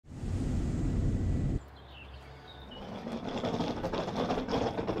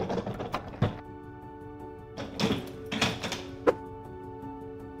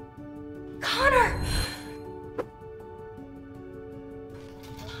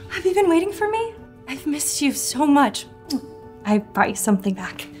Have you been waiting for me? I've missed you so much. I brought you something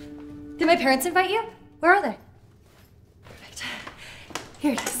back. Did my parents invite you? Where are they? Perfect.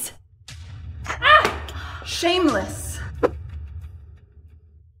 Here it is. Ah! Shameless.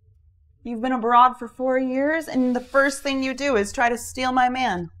 You've been abroad for 4 years, and the first thing you do is try to steal my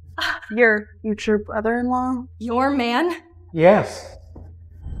man. Your future brother-in-law? Your man? Yes.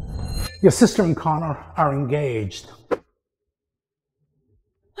 Your sister and Connor are engaged.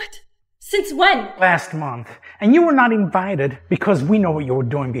 What? Since when? Last month. And you were not invited because we know what you were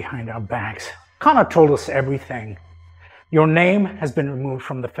doing behind our backs. Connor told us everything. Your name has been removed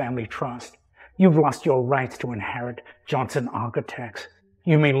from the family trust. You've lost your rights to inherit Johnson Architects.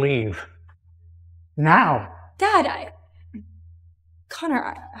 You may leave. Now. Dad, Connor,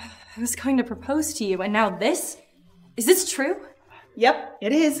 I was going to propose to you, and now this? Is this true? Yep,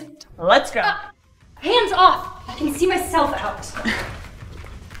 it is. Let's go. Hands off! I can see myself out.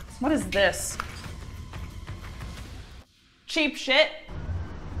 What is this? Cheap shit.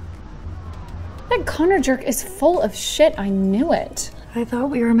 That Connor jerk is full of shit. I knew it. I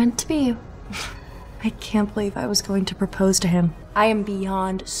thought we were meant to be. I can't believe I was going to propose to him. I am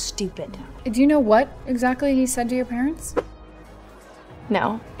beyond stupid. Do you know what exactly he said to your parents?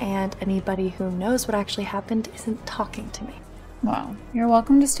 No, and anybody who knows what actually happened isn't talking to me. Well, you're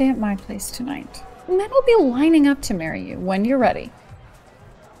welcome to stay at my place tonight. Men will be lining up to marry you when you're ready.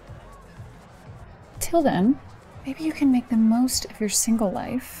 Till then, maybe you can make the most of your single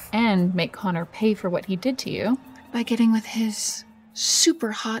life. And make Connor pay for what he did to you by getting with his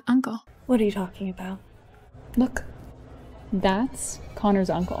super hot uncle. What are you talking about? Look, that's Connor's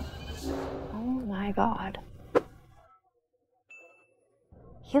uncle. Oh my god.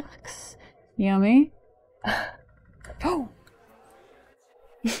 He looks... Yummy? Oh!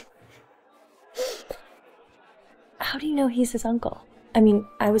 How do you know he's his uncle? I mean,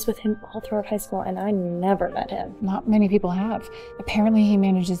 I was with him all throughout high school and I never met him. Not many people have. Apparently he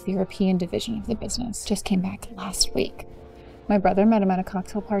manages the European division of the business. Just came back last week. My brother met him at a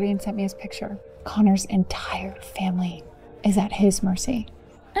cocktail party and sent me his picture. Connor's entire family is at his mercy.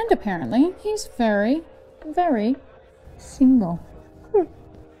 And apparently he's very, very single.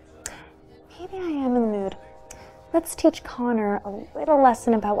 Maybe I am in the mood. Let's teach Connor a little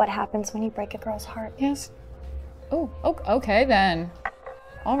lesson about what happens when you break a girl's heart. Yes. Oh, okay then.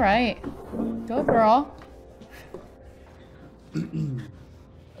 All right. Go, girl.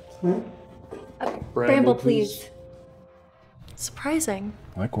 Bramble, please. Surprising.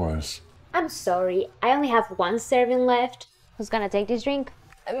 Likewise. I'm sorry, I only have one serving left. Who's gonna take this drink?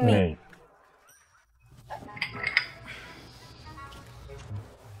 Me.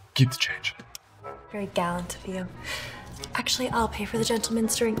 Keep the change. Very gallant of you. Actually, I'll pay for the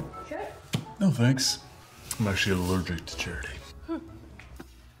gentleman's drink. Sure. No thanks. I'm actually allergic to charity.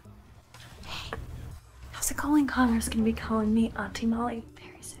 How's it going? Connor's gonna be calling me Auntie Molly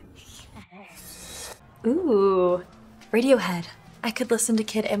very soon. Ooh, Radiohead. I could listen to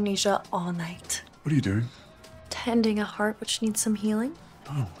Kid Amnesia all night. What are you doing? Tending a heart which needs some healing.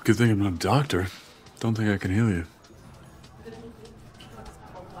 Oh, good thing I'm not a doctor. Don't think I can heal you.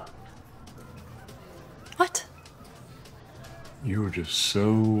 What? You were just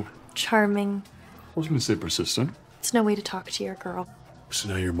so... Charming. I was gonna say persistent. It's no way to talk to your girl. So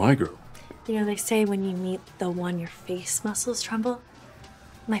now you're my girl. You know, they say when you meet the one, your face muscles tremble.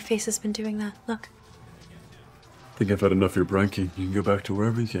 My face has been doing that. Look. I think I've had enough of your pranking. You can go back to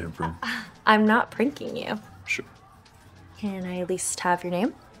wherever you came from. I'm not pranking you. Sure. Can I at least have your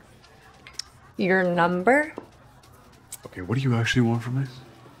name? Your number? Okay, what do you actually want from me?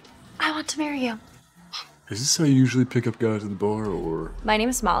 I want to marry you. Is this how you usually pick up guys at the bar, or...? My name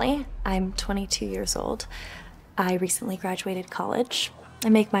is Molly. I'm 22 years old. I recently graduated college. I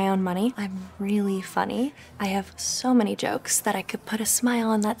make my own money. I'm really funny. I have so many jokes that I could put a smile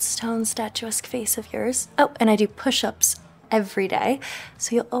on that stone statuesque face of yours. Oh, and I do push-ups every day,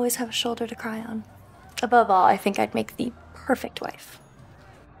 so you'll always have a shoulder to cry on. Above all, I think I'd make the perfect wife.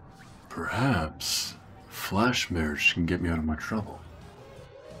 Perhaps flash marriage can get me out of my trouble.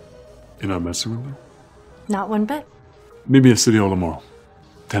 You're not messing with me? Not one bit. Meet me at City Hall tomorrow,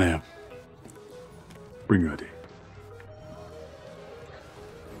 10 a.m. Bring your ID.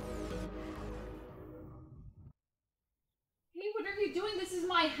 Hey, what are you doing? This is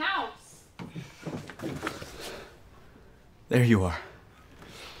my house. There you are.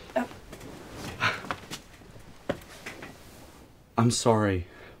 Oh. I'm sorry,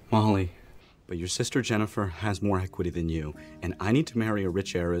 Molly, but your sister Jennifer has more equity than you, and I need to marry a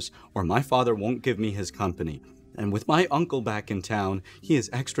rich heiress or my father won't give me his company. And with my uncle back in town, he is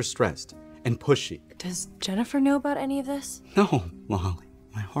extra stressed and pushy. Does Jennifer know about any of this? No, Molly.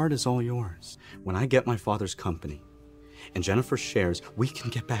 My heart is all yours. When I get my father's company and Jennifer shares, we can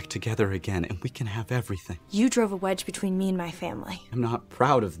get back together again and we can have everything. You drove a wedge between me and my family. I'm not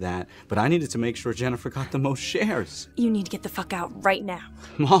proud of that, but I needed to make sure Jennifer got the most shares. You need to get the fuck out right now.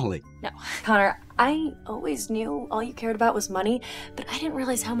 Molly. No, Connor, I always knew all you cared about was money, but I didn't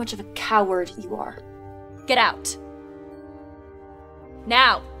realize how much of a coward you are. Get out.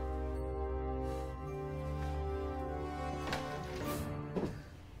 Now.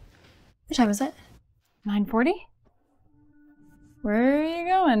 What time is it? 9:40? Where are you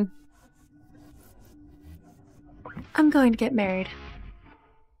going? I'm going to get married.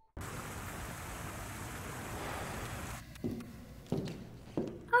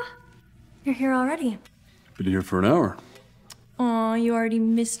 Ah, you're here already. Been here for an hour. Aw, you already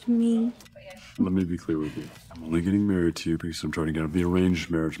missed me. Let me be clear with you. I'm only getting married to you because I'm trying to get out of the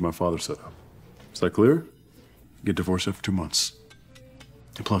arranged marriage my father set up. Is that clear? Get divorced after 2 months.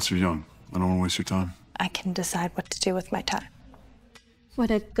 And plus, you're young. I don't want to waste your time. I can decide what to do with my time.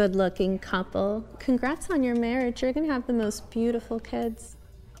 What a good-looking couple. Congrats on your marriage. You're gonna have the most beautiful kids.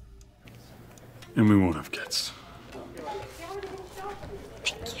 And we won't have kids.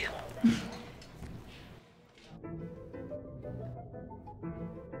 Thank you.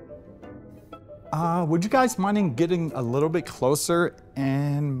 Would you guys mind getting a little bit closer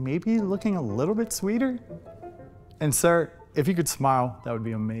and maybe looking a little bit sweeter? And sir, if you could smile, that would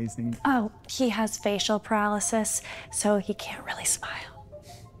be amazing. Oh, he has facial paralysis, so he can't really smile.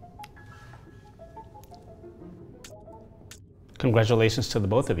 Congratulations to the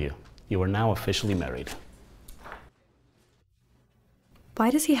both of you. You are now officially married.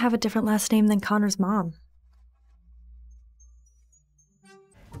 Why does he have a different last name than Connor's mom?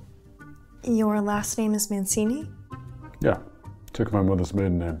 Your last name is Mancini? Yeah. Took my mother's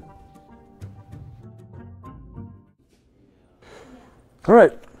maiden name. All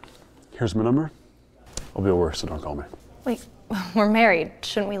right. Here's my number. I'll be at work, so don't call me. Wait, we're married.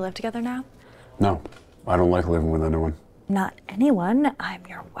 Shouldn't we live together now? No. I don't like living with anyone. Not anyone. I'm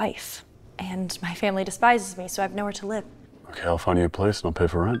your wife. And my family despises me, so I have nowhere to live. Okay, I'll find you a place and I'll pay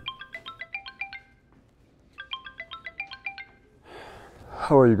for rent.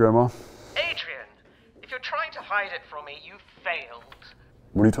 How are you, Grandma? Adrian, if you're trying to hide it from me, you failed.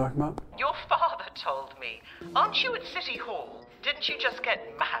 What are you talking about? Your father told me. Aren't you at City Hall? Didn't you just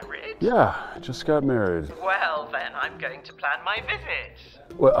get married? Yeah, I just got married. Well, then I'm going to plan my visit.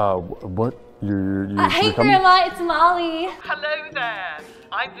 What? You're Hey, coming? Grandma, it's Molly. Hello there.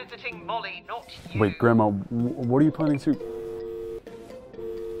 I'm visiting Molly, not you. Wait, Grandma, what are you planning to...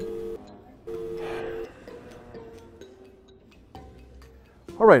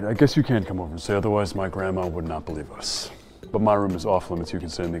 All right, I guess you can come over and say, otherwise my grandma would not believe us. But my room is off limits. You can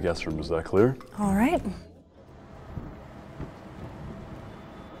stay in the guest room. Is that clear? All right.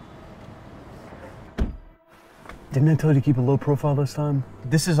 Didn't I tell you to keep a low profile this time?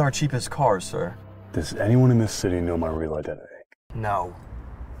 This is our cheapest car, sir. Does anyone in this city know my real identity? No.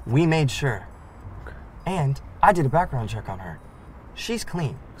 We made sure. Okay. And I did a background check on her. She's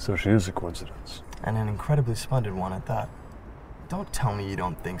clean. So she is a coincidence. And an incredibly splendid one at that. Don't tell me you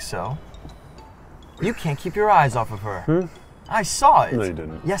don't think so. You can't keep your eyes off of her. Hmm? I saw it. No, you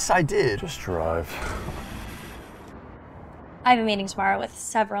didn't. Yes, I did. Just drive. I have a meeting tomorrow with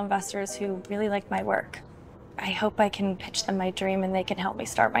several investors who really like my work. I hope I can pitch them my dream and they can help me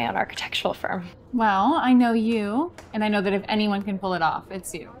start my own architectural firm. Well, I know you, and I know that if anyone can pull it off,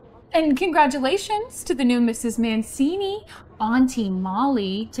 it's you. And congratulations to the new Mrs. Mancini, Auntie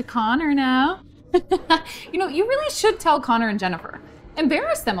Molly, to Connor now. You know, you really should tell Connor and Jennifer.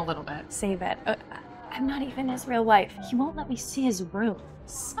 Embarrass them a little bit. Save it. I'm not even his real wife. He won't let me see his room.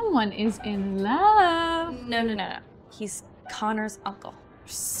 Someone is in love. No. He's Connor's uncle. You're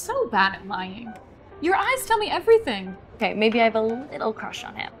so bad at lying. Your eyes tell me everything. Okay, maybe I have a little crush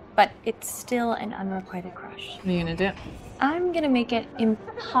on him, but it's still an unrequited crush. What are you gonna do? I'm gonna make it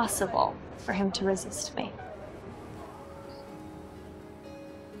impossible for him to resist me.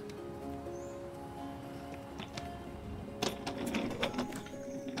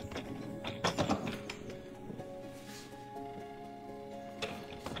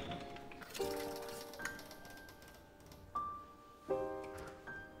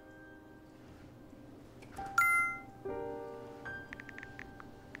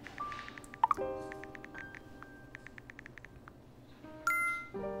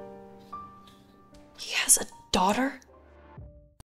 He has a daughter?